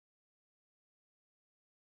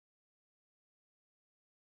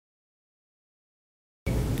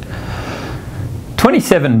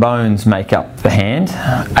27 bones make up the hand,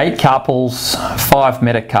 8 carpals, 5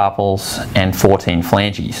 metacarpals and 14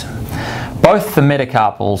 phalanges. Both the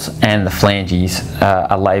metacarpals and the phalanges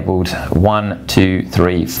are labelled 1, 2,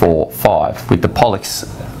 3, 4, 5 with the pollex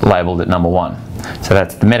labelled at number 1. So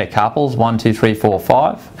that's the metacarpals 1, 2, 3, 4,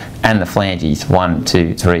 5 and the phalanges 1,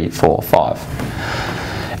 2, 3, 4,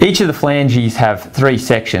 5. Each of the phalanges have 3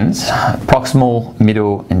 sections, proximal,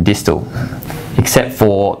 middle and distal, except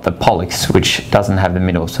for the pollex, which doesn't have the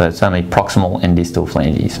middle, so it's only proximal and distal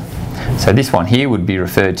phalanges. So this one here would be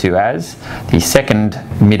referred to as the second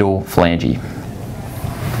middle phalange.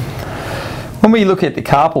 When we look at the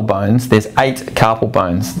carpal bones, there's 8 carpal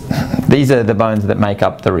bones. These are the bones that make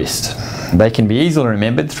up the wrist. They can be easily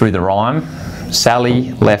remembered through the rhyme,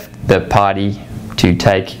 Sally left the party to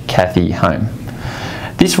take Kathy home.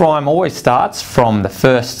 This rhyme always starts from the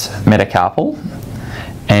first metacarpal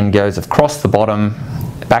and goes across the bottom,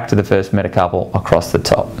 back to the first metacarpal, across the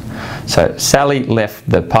top. So Sally left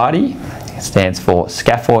the party stands for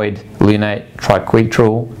scaphoid, lunate,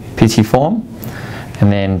 triquetral, pisiform.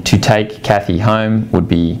 And then to take Kathy home would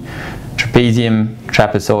be trapezium,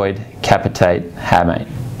 trapezoid, capitate, hamate.